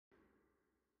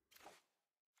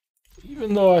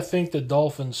Even though I think the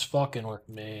Dolphins fucking with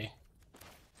me.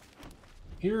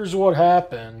 Here's what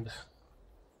happened.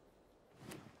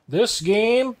 This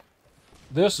game,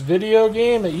 this video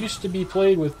game, it used to be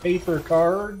played with paper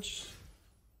cards.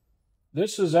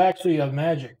 This is actually a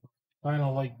Magic. Kind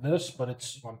of like this, but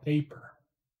it's on paper.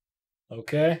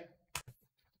 Okay?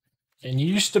 And you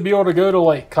used to be able to go to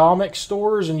like comic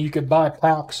stores and you could buy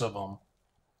packs of them.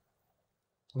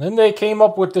 And then they came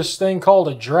up with this thing called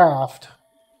a draft.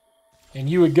 And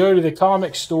you would go to the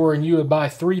comic store and you would buy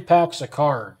 3 packs of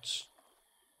cards.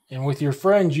 And with your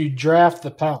friends, you'd draft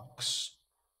the packs.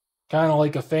 Kind of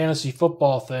like a fantasy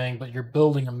football thing, but you're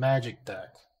building a Magic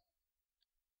deck.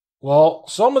 Well,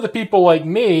 some of the people like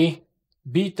me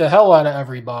beat the hell out of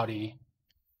everybody.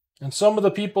 And some of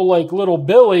the people like little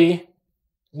Billy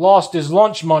lost his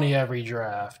lunch money every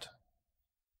draft.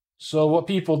 So what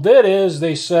people did is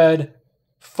they said,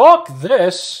 fuck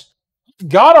this.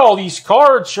 Got all these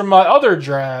cards from my other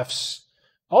drafts.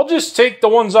 I'll just take the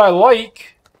ones I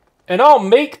like and I'll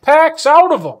make packs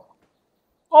out of them.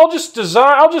 We'll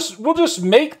just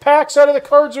make packs out of the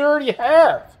cards we already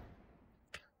have.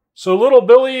 So little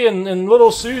Billy and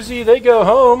little Susie, they go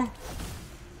home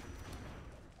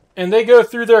and they go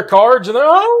through their cards and they're,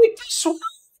 oh, I like this one,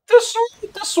 this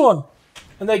one, this one.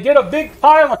 And they get a big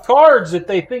pile of cards that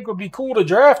they think would be cool to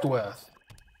draft with.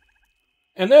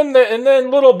 And then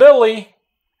little Billy,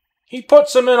 he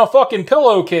puts them in a fucking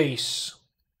pillowcase.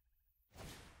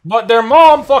 But their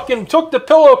mom fucking took the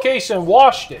pillowcase and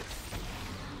washed it.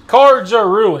 Cards are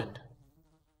ruined.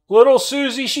 Little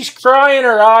Susie, she's crying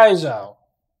her eyes out.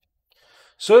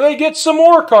 So they get some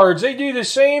more cards. They do the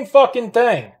same fucking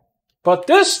thing. But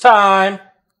this time,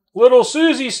 little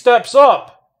Susie steps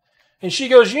up. And she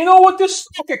goes, you know what, this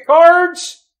stack of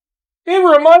cards? It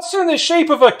reminds me in the shape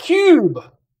of a cube.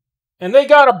 And they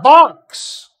got a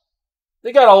box.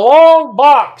 They got a long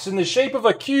box in the shape of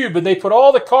a cube, and they put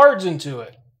all the cards into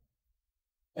it.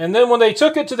 And then when they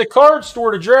took it to the card store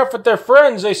to draft with their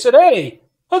friends, they said, hey,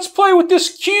 let's play with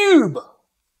this cube.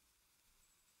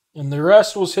 And the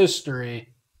rest was history.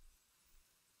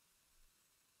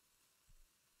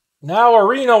 Now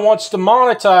Arena wants to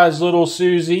monetize little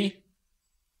Susie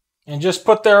and just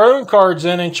put their own cards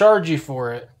in and charge you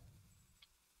for it.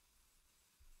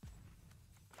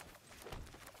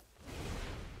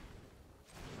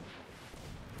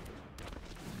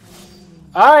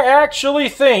 I actually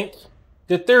think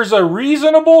that there's a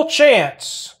reasonable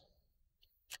chance,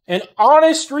 an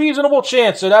honest, reasonable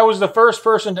chance that I was the first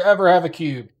person to ever have a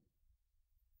cube.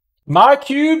 My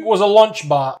cube was a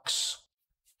lunchbox.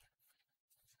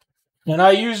 And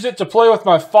I used it to play with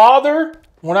my father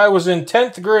when I was in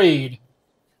 10th grade.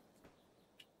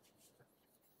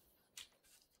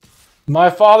 My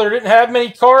father didn't have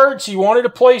many cards. He wanted to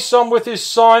play some with his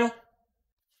son.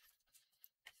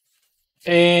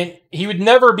 And he would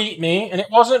never beat me, and it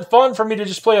wasn't fun for me to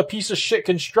just play a piece of shit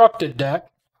constructed deck.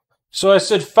 So I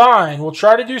said, fine, we'll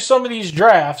try to do some of these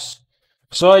drafts.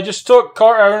 So I just took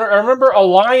I remember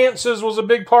Alliances was a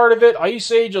big part of it.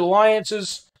 Ice Age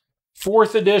Alliances,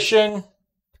 4th edition.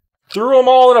 Threw them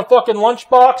all in a fucking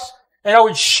lunchbox, and I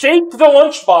would shake the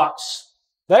lunchbox.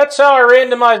 That's how I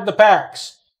randomized the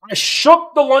packs. I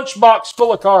shook the lunchbox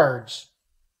full of cards.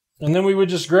 And then we would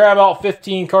just grab out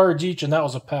 15 cards each, and that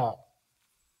was a pack.